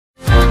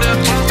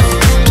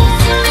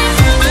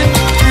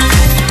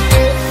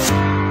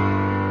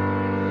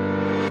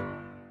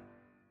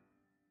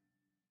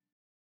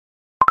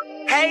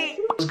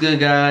What's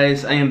good,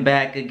 guys? I am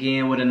back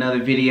again with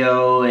another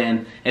video,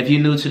 and if you're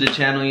new to the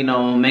channel, you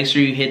know, make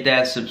sure you hit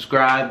that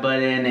subscribe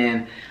button,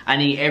 and I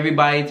need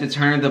everybody to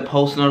turn the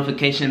post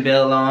notification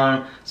bell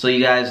on so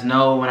you guys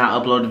know when I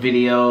upload a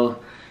video,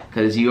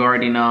 because you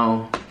already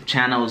know the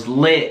channel is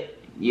lit,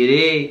 you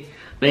dig?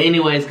 But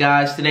anyways,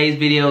 guys, today's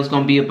video is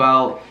going to be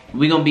about,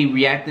 we're going to be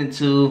reacting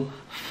to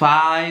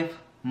 5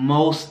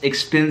 most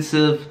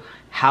expensive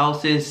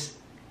houses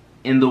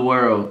in the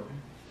world.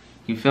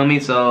 You feel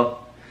me? So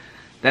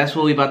that's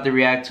what we about to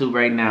react to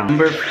right now.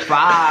 Number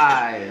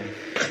 5.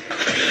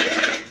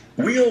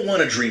 We all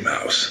want a dream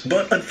house,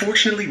 but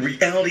unfortunately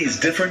reality is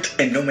different,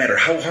 and no matter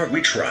how hard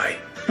we try,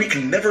 we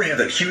can never have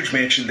that huge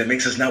mansion that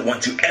makes us not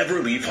want to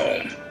ever leave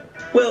home.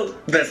 Well,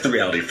 that's the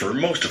reality for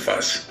most of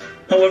us.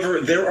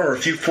 However, there are a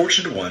few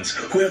fortunate ones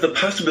who have the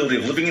possibility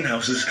of living in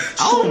houses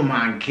Oh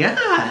my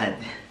god.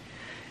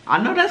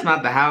 I know that's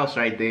not the house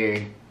right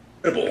there.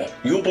 incredible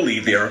you'll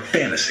believe they are a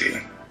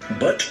fantasy.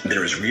 But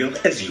they're as real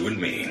as you and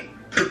me.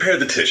 Prepare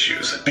the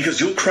tissues, because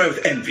you'll cry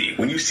with envy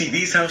when you see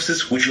these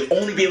houses, which you'll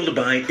only be able to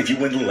buy if you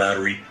win the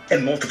lottery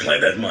and multiply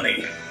that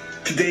money.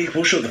 Today,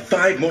 we'll show the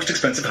 5 most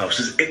expensive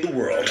houses in the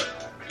world.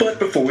 But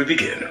before we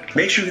begin,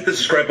 make sure you hit the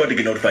subscribe button to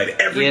get notified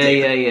every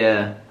day.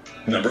 Yeah.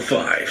 Number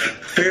 5.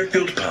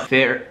 Fairfield Pond.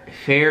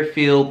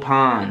 Fairfield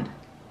Pond.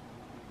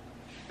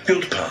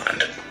 Fairfield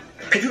Pond.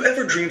 Have you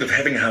ever dreamed of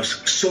having a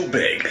house so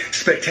big,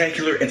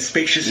 spectacular, and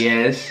spacious?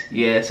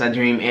 Yes, I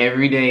dream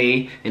every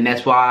day, and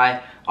that's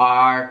why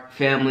our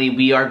family,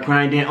 we are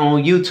grinding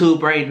on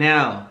YouTube right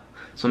now.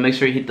 So make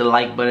sure you hit the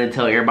like button,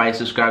 tell everybody to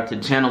subscribe to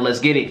the channel. Let's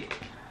get it.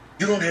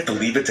 You don't have to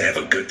leave it to have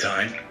a good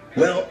time.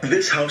 Well,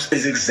 this house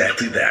is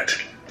exactly that.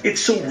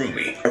 It's so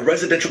roomy, a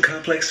residential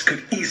complex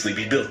could easily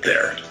be built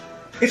there.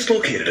 It's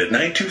located at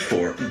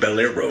 924 Bel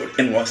Air Road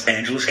in Los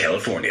Angeles,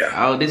 California.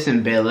 Oh, this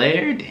in Bel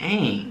Air?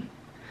 Dang.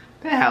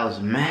 That house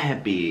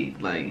mad big.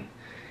 Like,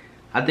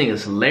 I think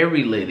it's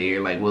Larry lit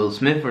there, like Will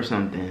Smith or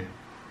something.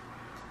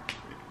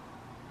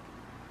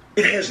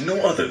 It has no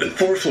other than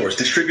 4 floors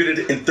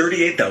distributed in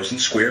 38,000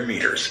 square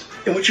meters,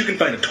 in which you can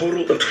find a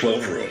total of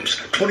 12 rooms,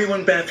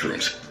 21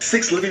 bathrooms,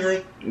 6 living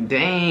rooms,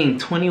 Dang,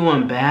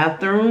 21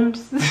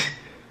 bathrooms?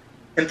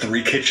 and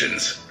 3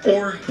 kitchens.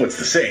 Or, what's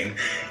the saying,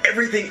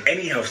 everything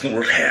any house in the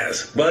world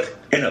has, but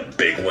in a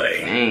big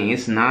way. Dang,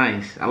 it's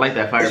nice. I like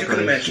that fireplace. As you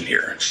can imagine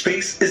here,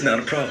 space is not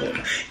a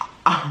problem.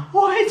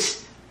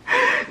 What?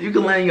 You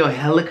can land your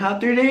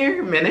helicopter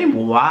there? Man, they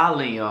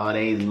wildin', y'all.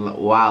 They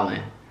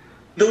wildin'.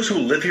 Those who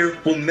live here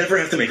will never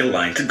have to make a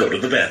line to go to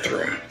the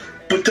bathroom.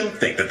 But don't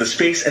think that the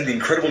space and the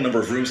incredible number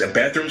of rooms and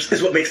bathrooms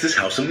is what makes this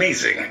house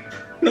amazing.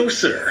 No,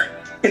 sir.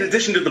 In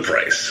addition to the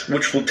price,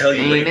 which we'll tell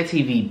you Dang, later. that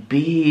TV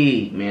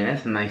big, man.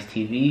 That's a nice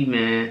TV,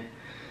 man.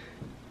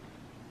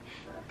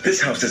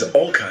 This house has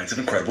all kinds of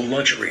incredible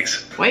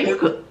luxuries. Wait, you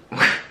could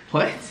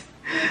what?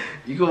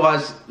 You could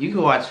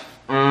watch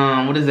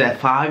what is that,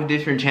 5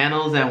 different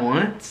channels at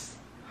once?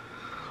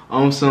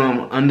 On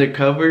some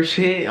undercover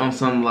shit, on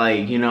some,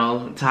 like, you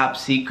know, top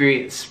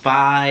secret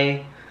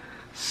spy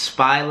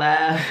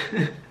lab.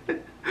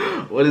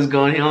 What is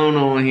going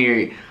on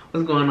here?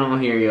 What's going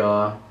on here,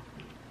 y'all?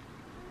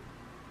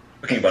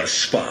 Talking about a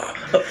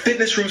spa, a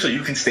fitness room so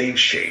you can stay in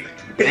shape.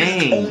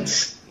 Dang,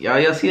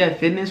 y'all see that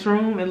fitness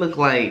room? It look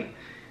like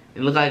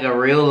a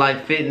real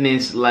life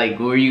fitness, like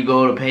where you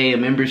go to pay a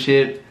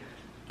membership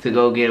to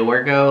go get a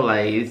workout.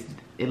 Like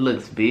it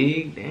looks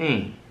big.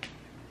 Dang.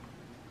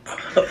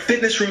 A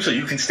fitness room so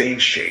you can stay in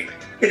shape.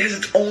 It has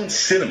its own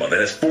cinema that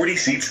has 40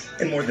 seats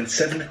and more than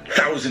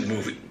 7,000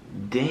 movies.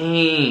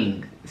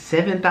 Dang,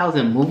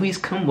 7,000 movies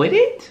come with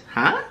it?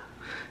 Huh?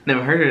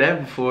 Never heard of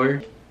that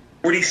before.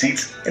 40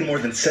 seats and more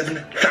than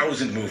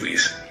 7,000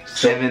 movies.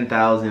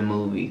 7,000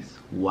 movies.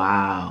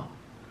 Wow.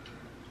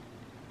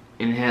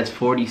 And it has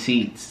 40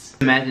 seats.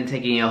 Imagine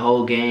taking your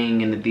whole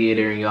gang in the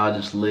theater and y'all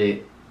just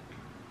lit.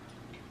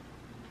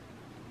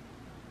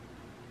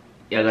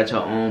 Y'all got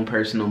your own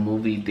personal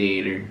movie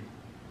theater.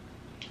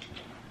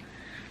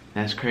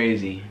 That's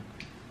crazy.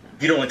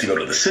 You don't like to go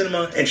to the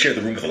cinema and share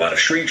the room with a lot of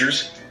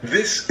strangers.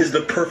 This is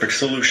the perfect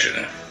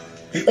solution.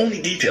 The only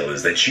detail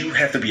is that you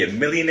have to be a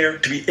millionaire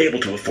to be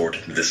able to afford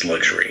this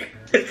luxury.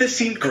 If this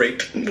seemed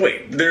great,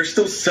 wait, there are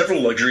still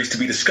several luxuries to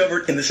be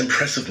discovered in this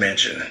impressive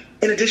mansion.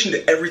 In addition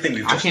to everything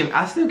we've just...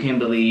 I still can't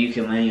believe you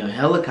can land your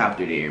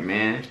helicopter there,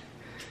 man.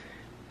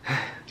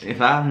 If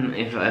I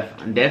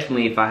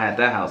had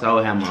that house, I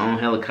would have my own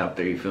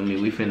helicopter, you feel me?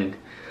 We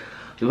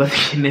about to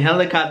get in the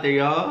helicopter,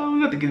 y'all. We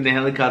about to get in the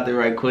helicopter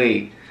right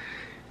quick.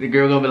 The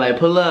girl gonna be like,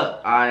 pull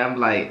up. Alright, I'm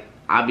like,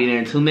 I'll be there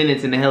in 2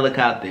 minutes in the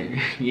helicopter.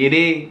 You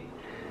dig?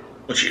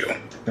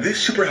 This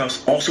super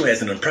house also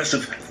has an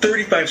impressive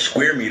 35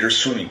 square meter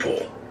swimming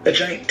pool, a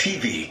giant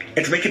TV,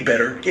 and to make it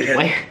better, it has...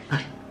 Wait,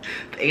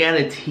 they got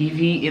a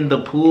TV in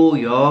the pool,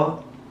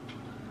 y'all?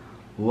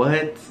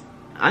 What?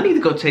 I need to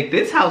go check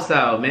this house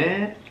out,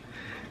 man.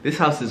 This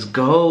house is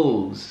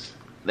goals.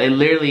 They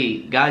literally,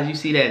 guys, you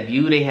see that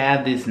view? They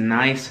have this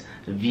nice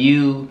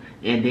view,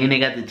 and then they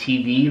got the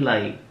TV.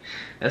 Like,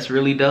 that's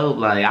really dope.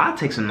 Like, I'll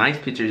take some nice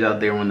pictures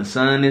out there when the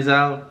sun is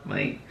out.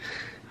 Like,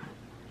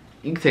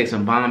 You can take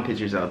some bomb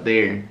pictures out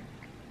there.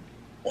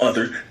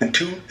 Other than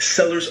 2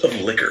 cellars of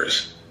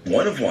liquors,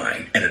 one of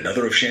wine and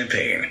another of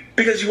champagne,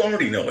 because you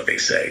already know what they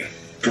say.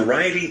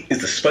 Variety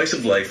is the spice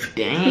of life.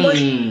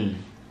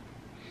 Dang.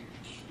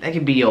 That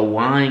could be your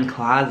wine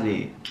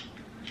closet.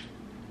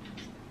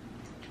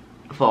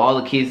 For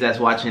all the kids that's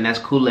watching, that's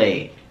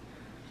Kool-Aid.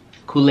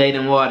 Kool-Aid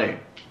and water.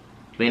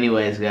 But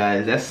anyways,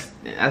 guys,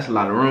 that's a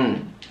lot of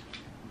room.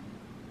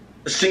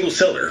 A single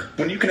cellar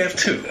when you can have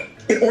 2.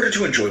 In order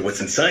to enjoy what's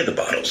inside the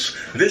bottles,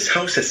 this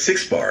house has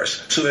 6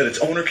 bars so that its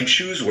owner can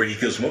choose where he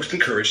feels most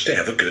encouraged to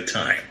have a good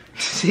time.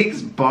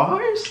 6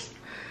 bars?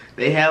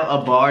 They have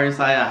a bar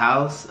inside a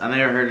house? I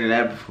never heard of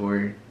that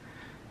before.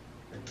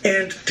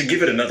 And to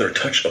give it another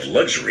touch of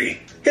luxury,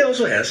 it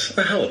also has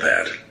a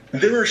helipad.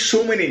 There are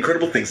so many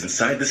incredible things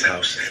inside this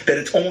house that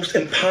it's almost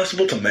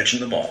impossible to mention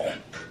them all.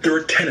 There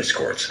are tennis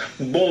courts,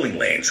 bowling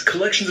lanes,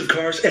 collections of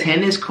cars, and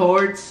tennis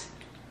courts,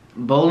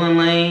 bowling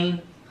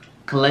lane,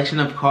 collection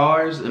of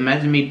cars.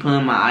 Imagine me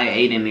putting my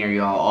i8 in there,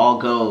 y'all, all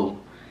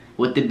gold,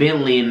 with the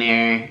Bentley in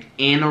there,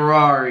 and the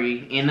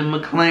Rari, and the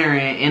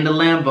McLaren, and the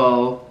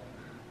Lambo.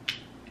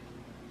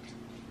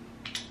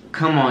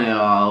 Come on,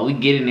 y'all, we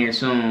get in there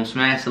soon.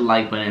 Smash the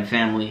like button,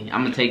 family.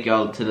 I'm gonna take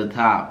y'all to the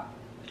top.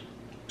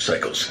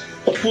 Cycles.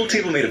 A pool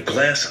table made of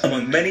glass,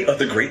 among many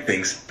other great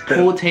things.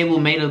 Pool table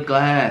made of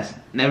glass.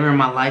 Never in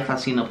my life I've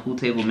seen a pool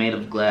table made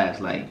of glass.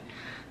 Like,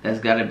 that's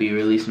gotta be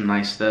really some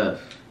nice stuff.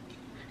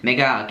 And they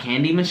got a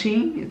candy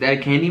machine? Is that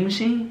a candy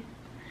machine?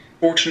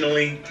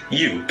 Fortunately,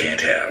 you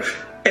can't have.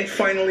 And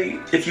finally,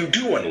 if you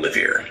do want to live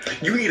here,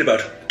 you need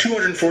about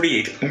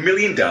 $248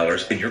 million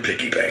in your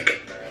piggy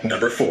bank.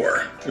 Number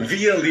 4.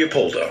 Villa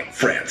Leopoldo,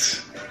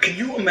 France. Can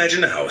you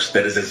imagine a house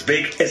that is as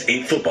big as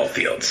 8 football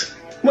fields?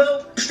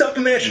 Well, stop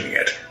imagining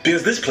it,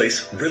 because this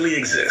place really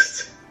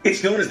exists.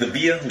 It's known as the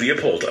Villa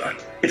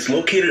Leopolda. It's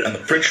located on the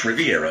French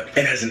Riviera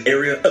and has an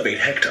area of 8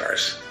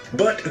 hectares.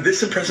 But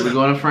this impressive... We're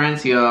going to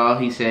France, y'all.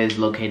 He says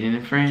located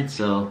in France,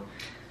 so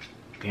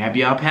grab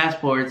y'all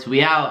passports.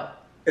 We out.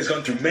 Has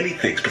gone through many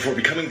things before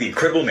becoming the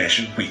incredible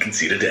mansion we can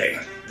see today.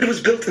 It was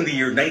built in the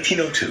year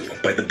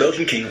 1902 by the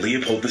Belgian King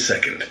Leopold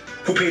II,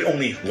 who paid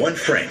only 1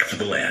 franc for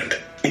the land.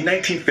 In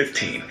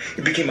 1915,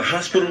 it became a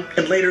hospital,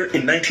 and later,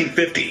 in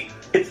 1950,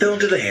 it fell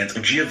into the hands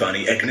of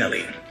Giovanni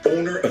Agnelli,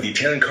 owner of the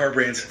Italian car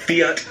brands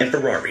Fiat and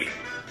Ferrari.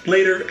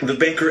 Later, the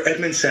banker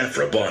Edmond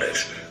Safra bought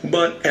it,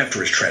 but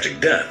after his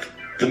tragic death,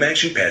 the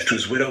mansion passed to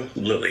his widow,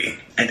 Lily,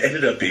 and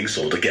ended up being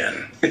sold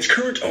again. Its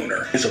current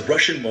owner is a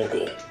Russian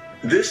mogul.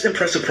 This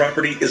impressive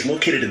property is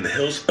located in the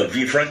hills of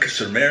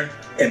Villefranche-sur-Mer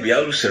and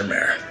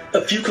Vialou-sur-Mer,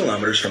 a few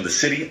kilometers from the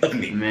city of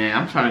Nice. Man,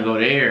 I'm trying to go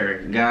there,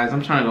 guys.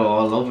 I'm trying to go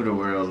all over the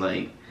world.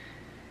 Like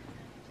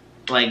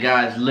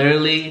guys,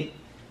 literally,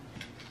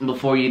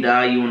 before you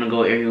die, you want to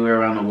go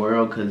everywhere around the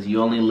world because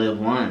you only live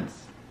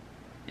once.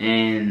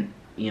 And,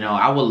 you know,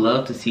 I would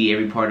love to see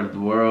every part of the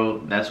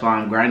world. That's why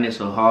I'm grinding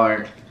so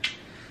hard,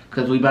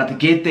 because we about to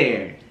get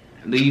there.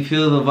 Do you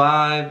feel the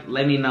vibe?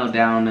 Let me know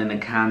down in the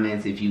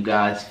comments if you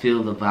guys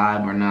feel the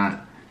vibe or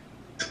not.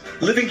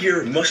 Living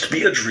here must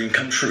be a dream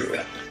come true.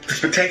 The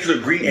spectacular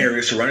green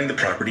areas surrounding the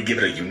property give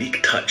it a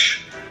unique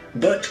touch.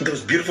 But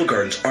those beautiful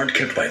gardens aren't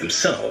kept by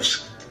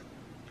themselves.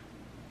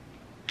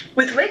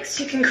 With Wix,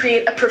 you can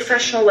create a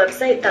professional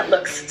website that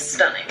looks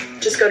stunning.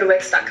 Just go to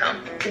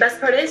Wix.com. The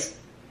best part is,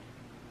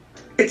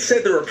 It's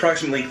said there are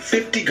approximately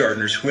 50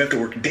 gardeners who have to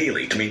work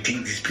daily to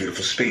maintain these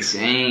beautiful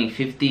spaces. Dang,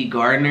 50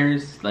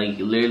 gardeners? Like,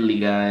 literally,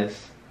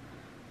 guys.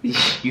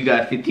 You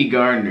got 50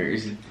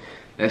 gardeners.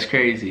 That's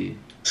crazy.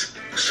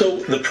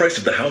 So, the price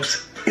of the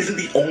house isn't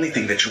the only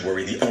thing that should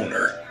worry the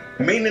owner.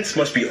 Maintenance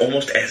must be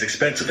almost as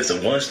expensive as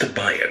it was to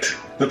buy it.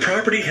 The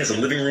property has a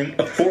living room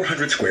of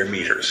 400 square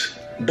meters.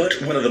 But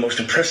one of the most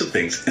impressive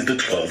things is the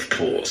 12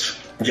 pools.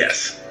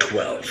 Yes,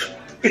 12.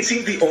 It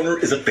seems the owner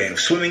is a fan of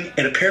swimming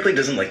and apparently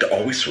doesn't like to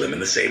always swim in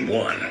the same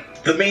one.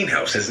 The main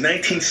house has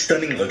 19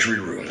 stunning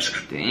luxury rooms.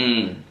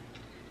 Dang.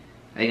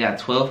 They got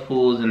 12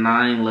 pools and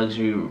 9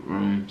 luxury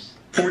rooms.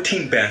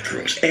 14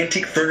 bathrooms,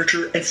 antique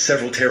furniture, and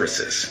several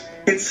terraces.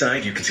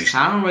 Inside you can see...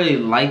 I don't really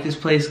like this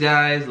place,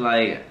 guys.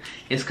 Like,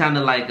 it's kind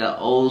of like a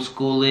old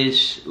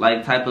schoolish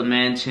like type of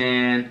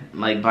mansion,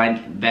 like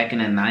back in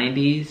the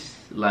 90s.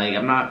 Like,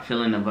 I'm not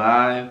feeling the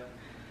vibe.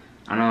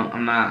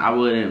 I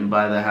wouldn't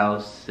buy the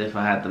house if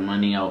I had the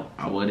money. I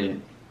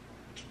wouldn't.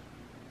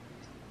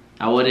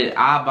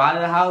 I'd buy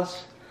the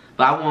house,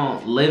 but I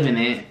won't live in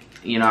it.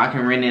 You know, I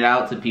can rent it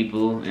out to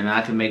people and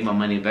I can make my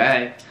money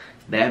back.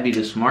 That'd be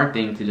the smart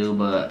thing to do,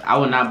 but I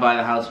would not buy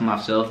the house for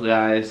myself,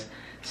 guys,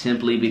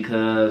 simply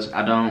because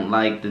I don't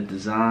like the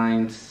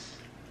designs.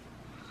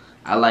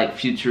 I like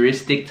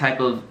futuristic type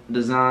of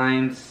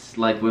designs.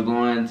 Like, we're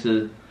going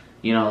to,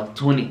 you know,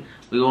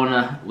 we're going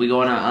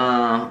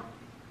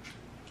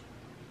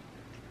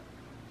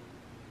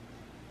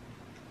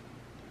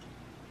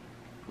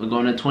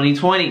to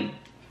 2020.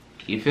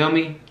 You feel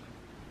me?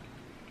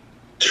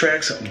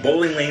 Tracks,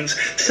 bowling lanes,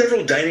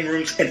 several dining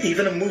rooms, and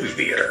even a movie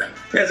theater.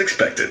 As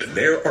expected,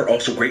 there are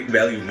also great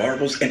value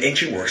marbles and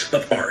ancient works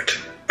of art.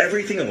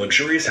 Everything a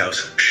luxurious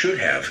house should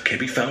have can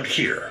be found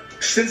here.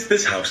 Since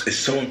this house is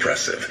so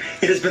impressive,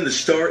 it has been the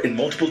star in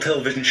multiple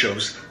television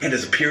shows and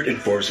has appeared in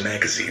Forbes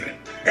magazine.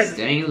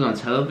 Dang, he was on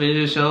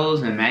television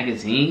shows and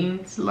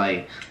magazines?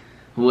 Like,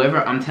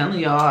 whoever, I'm telling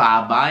y'all,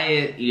 I buy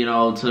it, you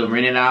know, to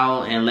rent it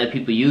out and let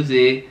people use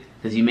it,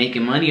 because you're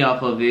making money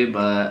off of it,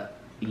 but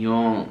you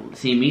won't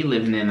see me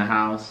living in the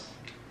house.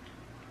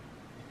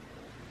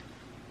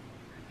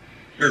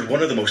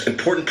 One of the most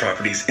important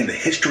properties in the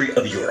history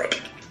of Europe.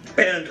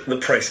 And the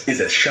price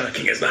is as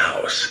shocking as the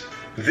house.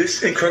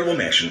 This incredible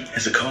mansion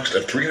has a cost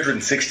of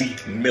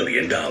 $360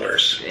 million.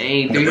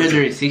 Hey,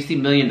 $360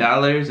 million?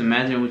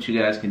 Imagine what you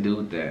guys can do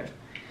with that.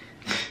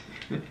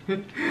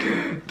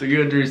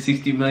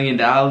 $360 million,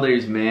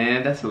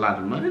 man. That's a lot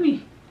of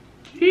money.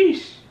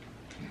 Sheesh.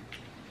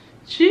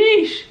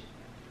 Sheesh.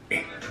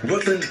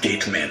 Rutland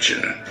Gate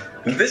Mansion.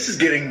 This is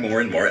getting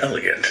more and more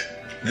elegant.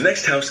 The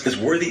next house is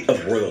worthy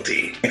of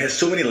royalty and has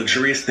so many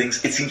luxurious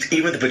things it seems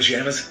even the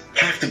pajamas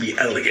have to be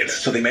elegant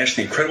so they match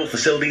the incredible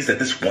facilities that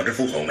this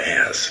wonderful home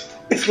has.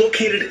 It's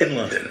located in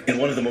London in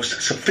one of the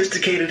most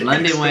sophisticated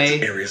and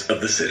expensive areas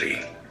of the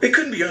city. It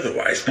couldn't be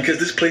otherwise because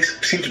this place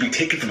seemed to be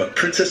taken from a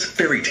princess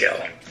fairy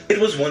tale. It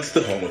was once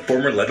the home of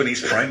former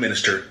Lebanese Prime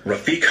Minister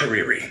Rafik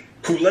Hariri,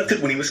 who left it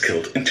when he was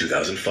killed in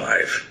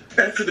 2005.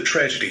 After the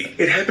tragedy,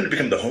 it happened to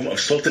become the home of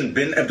Sultan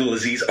bin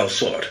Abdulaziz Al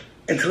Saud,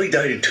 until he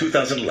died in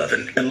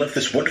 2011 and left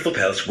this wonderful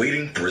palace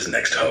waiting for his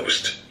next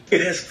host.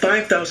 It has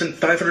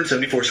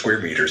 5,574 square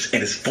meters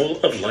and is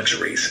full of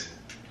luxuries.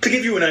 To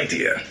give you an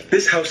idea,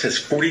 this house has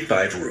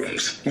 45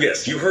 rooms.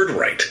 Yes, you heard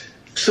right.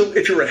 So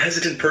if you're a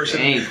hesitant person,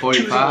 dang,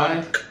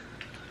 45?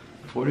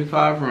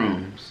 45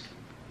 rooms.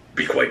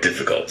 Be quite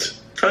difficult.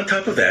 On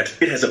top of that,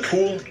 it has a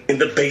pool in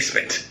the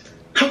basement.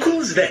 How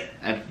cool is that?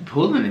 A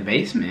pool in the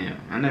basement?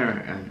 I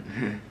never...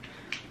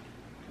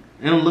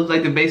 it don't look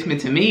like the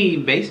basement to me.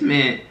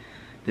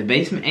 The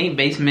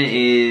basement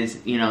is,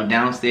 you know,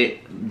 downstairs,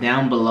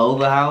 down below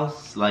the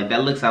house. Like,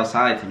 that looks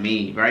outside to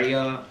me, right,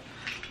 y'all?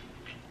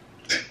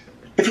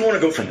 If you want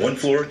to go from one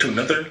floor to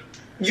another,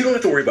 you don't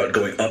have to worry about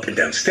going up and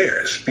down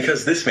stairs,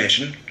 because this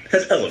mansion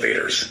has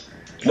elevators.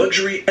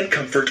 Luxury and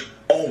comfort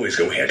always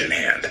go hand in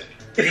hand.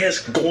 It has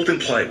golden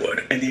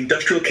plywood, and the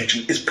industrial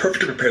kitchen is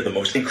perfect to prepare the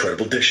most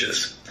incredible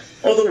dishes.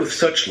 Although with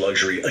such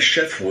luxury, a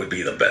chef would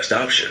be the best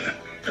option.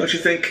 Don't you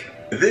think?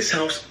 This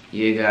house...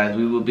 Yeah, guys,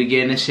 we will be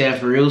getting a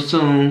chef real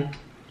soon.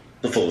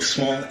 ...full of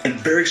small and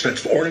very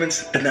expensive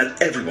ornaments that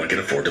not everyone can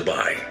afford to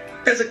buy.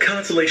 As a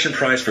consolation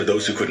prize for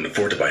those who couldn't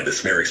afford to buy this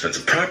very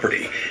expensive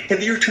property, in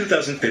the year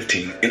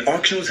 2015, an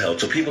auction was held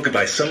so people could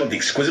buy some of the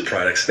exquisite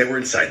products that were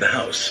inside the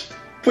house.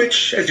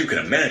 Which, as you can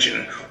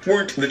imagine,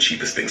 weren't the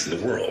cheapest things in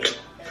the world.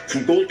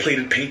 From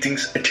gold-plated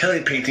paintings,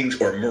 Italian paintings,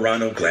 or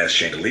Murano glass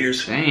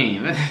chandeliers...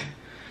 Dang,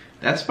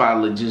 that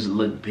spot just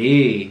looked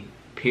big,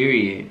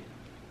 period.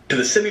 ...to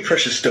the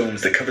semi-precious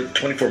stones that covered the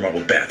 24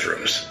 marble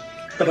bathrooms.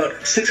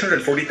 About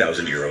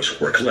 640,000 euros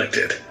were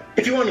collected.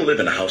 If you want to live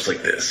in a house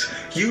like this,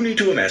 you need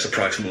to amass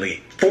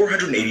approximately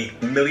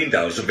 $480 million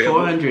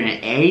available.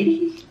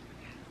 480?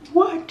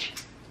 What?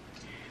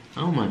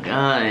 Oh my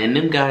god, and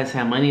them guys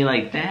have money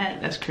like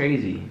that? That's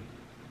crazy.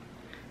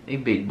 They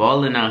big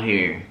ballin' out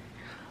here.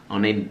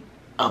 On they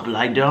up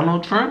like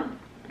Donald Trump?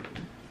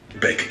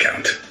 Bank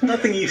account.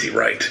 Nothing easy,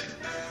 right?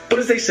 But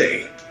as they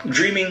say,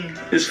 dreaming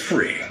is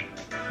free.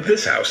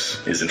 This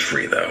house isn't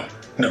free, though.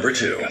 Number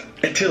 2,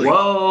 Antillia.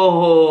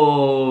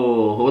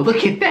 Whoa!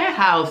 Look at that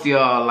house,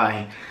 y'all.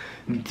 Like,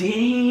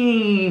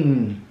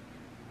 dang.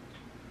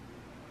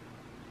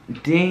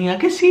 Dang, I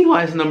can see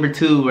why it's number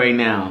 2 right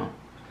now.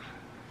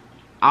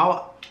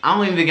 I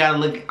don't even gotta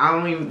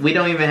look. We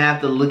don't even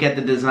have to look at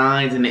the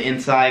designs and the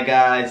inside,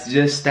 guys.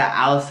 Just the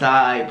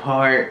outside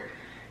part.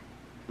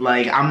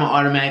 Like, I'm gonna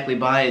automatically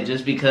buy it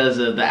just because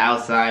of the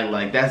outside.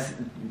 Like, that's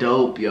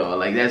dope, y'all.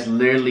 Like, that's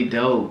literally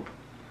dope.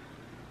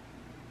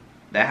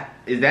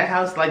 Is that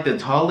house like the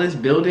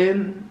tallest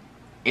building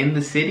in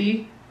the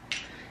city?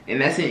 And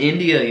that's in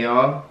India,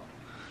 y'all.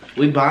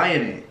 We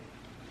buying it.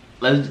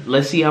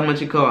 Let's see how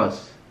much it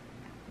costs.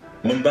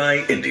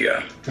 Mumbai,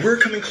 India. We're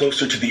coming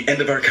closer to the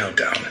end of our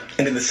countdown,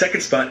 and in the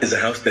second spot is a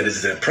house that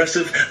is as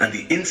impressive on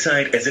the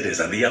inside as it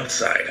is on the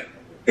outside.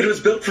 It was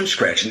built from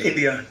scratch in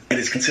India and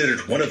is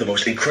considered one of the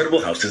most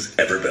incredible houses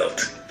ever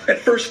built. At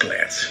first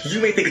glance,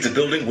 you may think it's a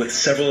building with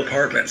several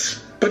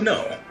apartments, but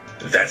no,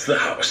 that's the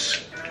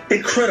house.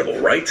 Incredible,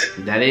 right?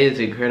 That is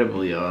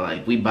incredible, y'all.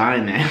 Like, we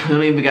buying that. We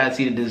don't even gotta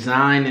see the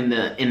design in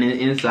the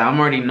inside. I'm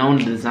already knowing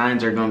the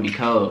designs are gonna be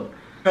cold.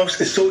 The house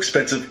is so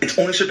expensive, it's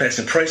only surpassed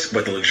in price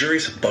by the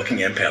luxurious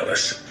Buckingham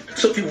Palace.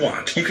 So if you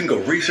want, you can go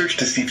research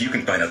to see if you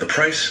can find out the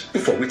price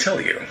before we tell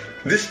you.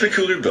 This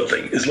peculiar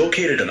building is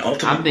located in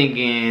Altamont. I'm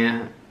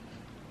thinking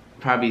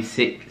probably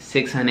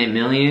 600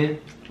 million.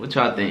 What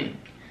y'all think?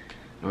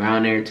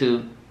 Around there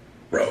too?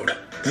 Road,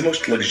 the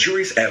most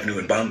luxurious avenue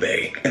in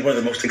Bombay and one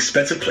of the most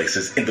expensive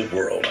places in the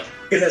world.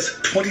 It has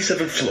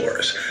 27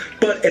 floors,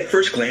 but at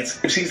first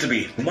glance it seems to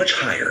be much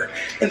higher,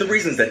 and the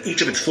reason is that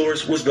each of its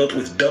floors was built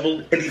with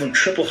double and even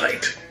triple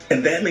height,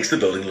 and that makes the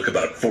building look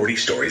about 40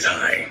 stories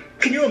high.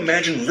 Can you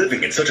imagine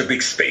living in such a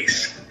big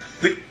space?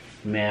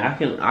 Man,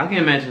 I can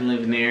imagine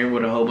living there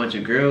with a whole bunch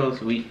of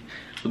girls. We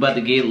about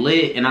to get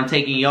lit, and I'm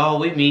taking y'all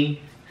with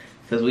me,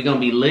 cause we gonna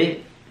be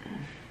lit.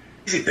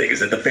 The easy thing is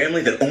that the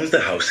family that owns the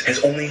house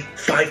has only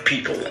 5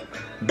 people.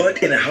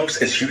 But in a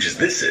house as huge as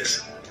this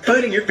is,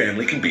 finding your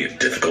family can be a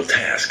difficult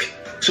task.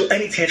 So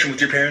any tantrum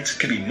with your parents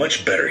can be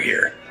much better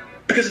here.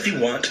 Because if you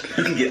want,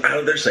 you can get out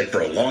of their sight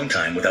for a long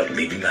time without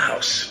leaving the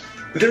house.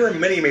 There are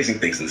many amazing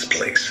things in this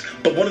place,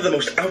 but one of the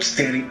most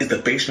outstanding is the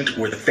basement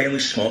where the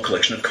family's small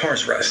collection of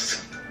cars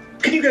rests.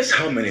 Can you guess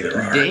how many there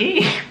are?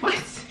 Dang,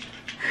 what?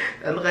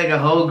 That look like a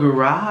whole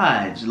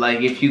garage.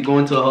 Like if you go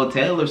into a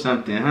hotel or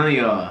something, huh,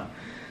 y'all?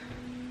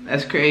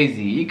 That's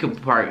crazy. You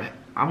could park.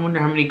 I wonder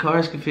how many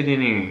cars could fit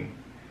in here.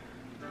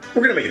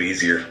 We're gonna make it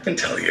easier and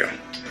tell you.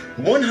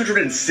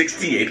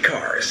 168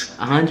 cars.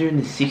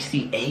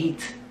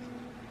 168?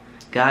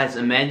 Guys,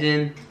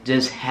 imagine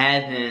just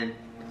having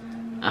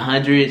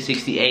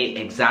 168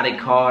 exotic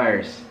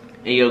cars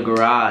in your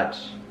garage.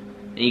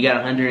 And you got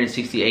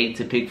 168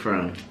 to pick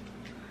from.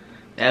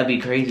 That'd be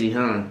crazy,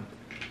 huh?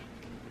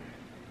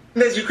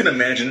 And as you can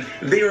imagine,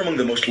 they are among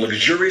the most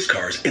luxurious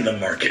cars in the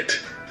market.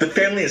 The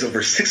family has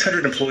over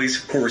 600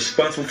 employees who are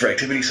responsible for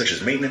activities such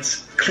as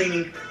maintenance,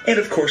 cleaning, and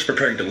of course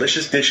preparing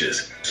delicious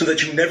dishes so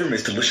that you never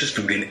miss delicious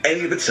food in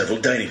any of its several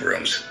dining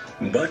rooms.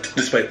 But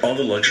despite all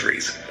the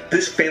luxuries,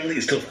 this family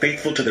is still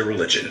faithful to their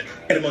religion,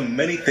 and among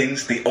many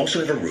things, they also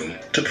have a room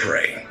to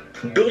pray.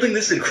 Building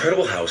this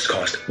incredible house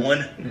cost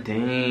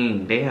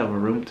Dang, they have a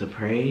room to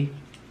pray?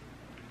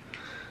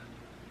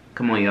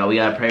 Come on, y'all, we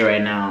gotta pray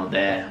right now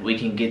that we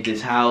can get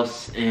this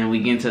house and we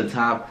get to the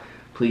top.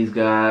 Please,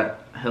 God,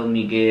 help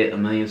me get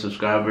 1 million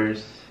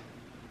subscribers.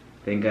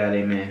 Thank God,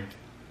 amen.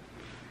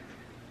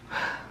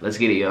 Let's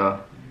get it,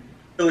 y'all.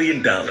 $1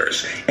 billion,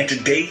 and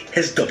today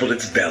has doubled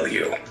its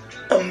value.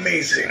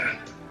 Amazing.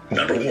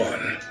 Number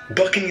 1,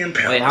 Buckingham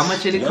Palace. Wait, how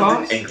much did it London,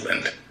 cost?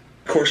 England.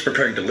 Of course,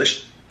 preparing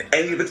delicious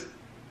any of its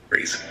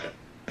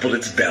doubled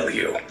its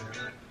value.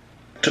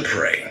 To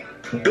pray.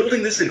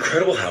 Building this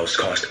incredible house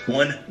cost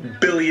 $1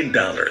 billion.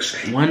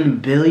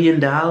 $1 billion?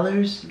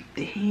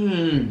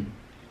 Dang.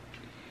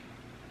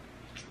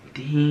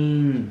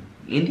 Dang.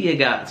 India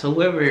got, so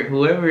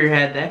whoever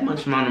had that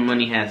much amount of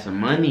money had some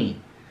money.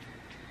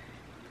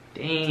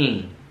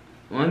 Dang.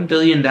 $1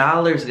 billion,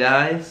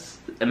 guys.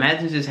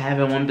 Imagine just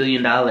having $1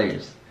 billion.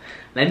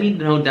 Let me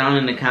know down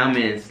in the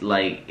comments,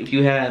 like, if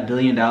you had $1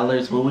 billion,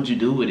 what would you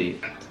do with it?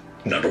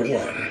 Number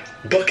 1,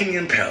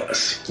 Buckingham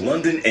Palace,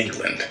 London,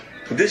 England.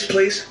 This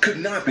place could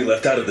not be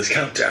left out of this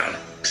countdown,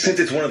 since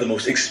it's one of the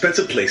most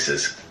expensive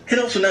places. And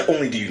also, not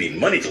only do you need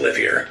money to live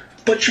here,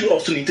 but you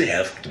also need to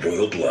have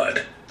royal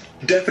blood.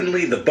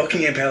 Definitely, the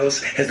Buckingham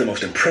Palace has the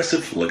most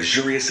impressive,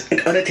 luxurious, and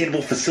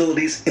unattainable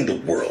facilities in the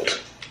world.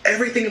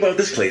 Everything about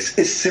this place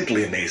is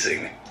simply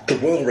amazing. The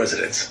royal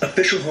residence,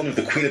 official home of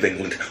the Queen of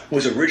England,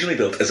 was originally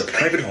built as a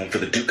private home for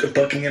the Duke of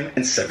Buckingham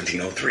in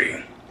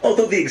 1703.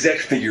 Although the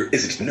exact figure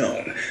isn't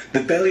known,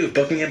 the value of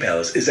Buckingham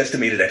Palace is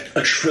estimated at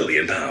 £1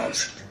 trillion.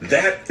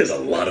 That is a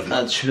lot of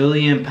money. £1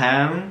 trillion?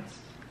 That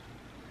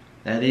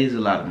is a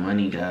lot of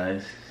money,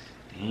 guys.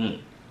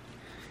 Dang.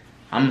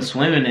 I'm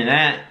swimming in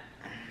that.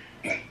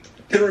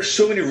 There are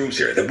so many rooms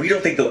here that we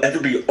don't think they'll ever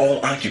be all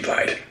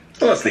occupied,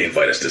 unless they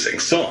invite us to sing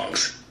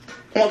songs.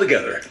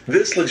 Altogether,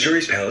 this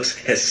luxurious palace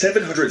has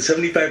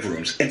 775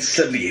 rooms and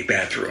 78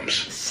 bathrooms.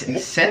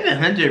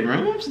 700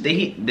 rooms?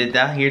 Did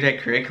I hear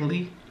that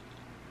correctly?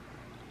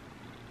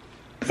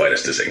 Invite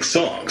us to sing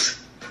songs.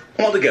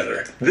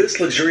 Altogether, this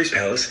luxurious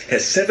palace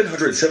has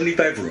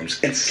 775 rooms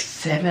and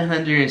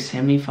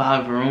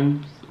 775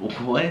 rooms?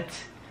 What?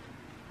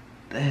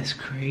 That's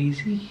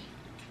crazy.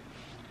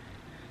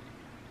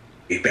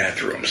 8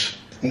 bathrooms.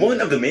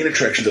 One of the main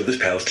attractions of this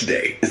palace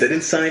today is that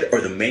inside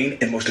are the main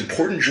and most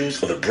important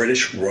jewels of the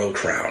British royal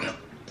crown.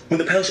 When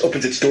the palace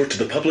opens its doors to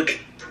the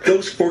public,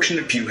 those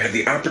fortunate few have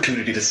the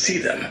opportunity to see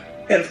them.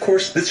 And of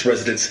course, this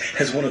residence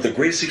has one of the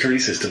greatest security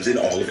systems in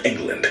all of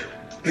England.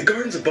 The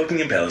gardens of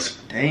Buckingham Palace.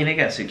 Dang, they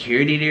got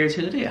security there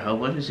too. They got a whole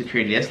bunch of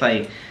security. That's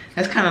kind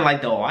of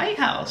like the White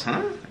House,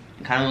 huh?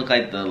 Kind of look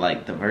like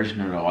the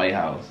version of the White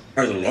House.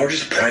 Are the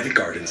largest private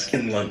gardens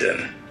in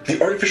London. The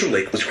artificial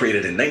lake was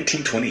created in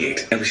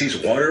 1928 and receives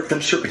water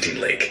from Serpentine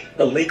Lake,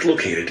 a lake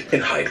located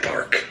in Hyde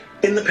Park.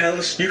 In the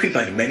palace, you can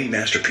find many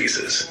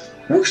masterpieces.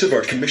 Works of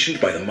art commissioned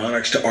by the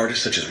monarchs to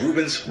artists such as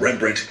Rubens,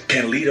 Rembrandt,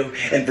 Candilejo,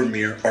 and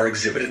Vermeer are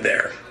exhibited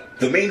there.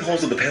 The main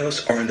halls of the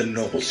palace are in the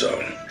noble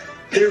zone.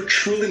 They are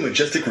truly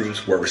majestic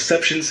rooms where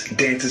receptions,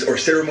 dances, or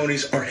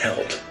ceremonies are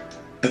held.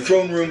 The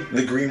throne room,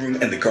 the green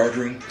room, and the guard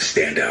room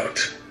stand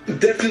out.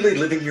 Definitely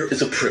living here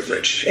is a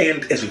privilege,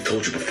 and as we've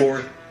told you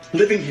before,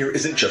 living here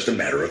isn't just a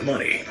matter of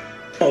money.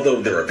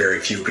 Although there are very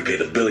few who could pay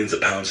the billions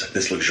of pounds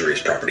this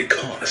luxurious property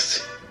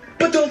costs.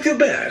 But don't feel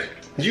bad.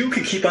 You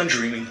can keep on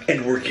dreaming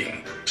and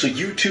working, so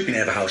you too can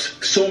have a house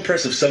so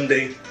impressive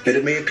someday that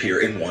it may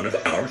appear in one of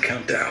our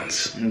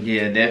countdowns.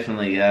 Yeah,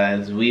 definitely,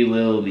 guys. We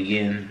will be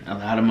getting a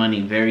lot of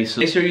money very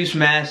soon. Make sure you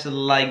smash the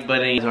like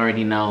button. You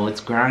already know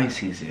it's grind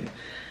season.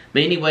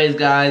 But anyways,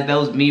 guys, that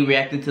was me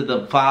reacting to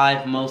the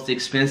 5 most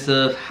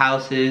expensive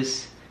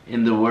houses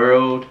in the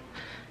world.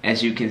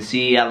 As you can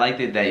see, I liked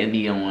it, that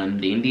Indian one.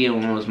 The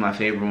Indian one was my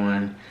favorite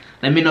one.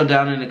 Let me know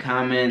down in the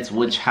comments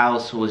which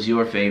house was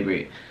your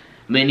favorite.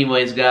 But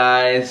anyways,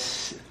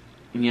 guys,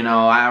 you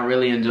know, I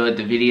really enjoyed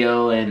the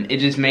video, and it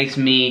just makes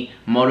me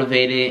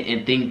motivated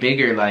and think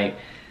bigger. Like,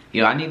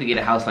 yo, I need to get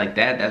a house like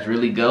that. That's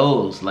really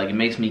goals. Like, it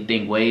makes me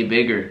think way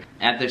bigger.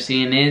 After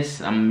seeing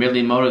this, I'm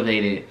really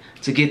motivated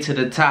to get to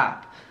the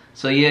top.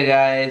 So yeah,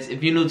 guys,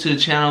 if you're new to the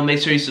channel, make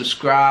sure you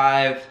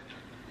subscribe,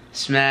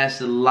 smash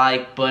the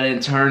like button,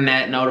 turn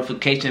that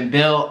notification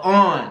bell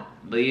on.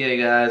 But yeah,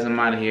 guys, I'm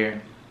out of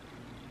here.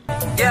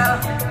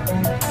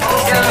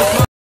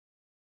 Yeah.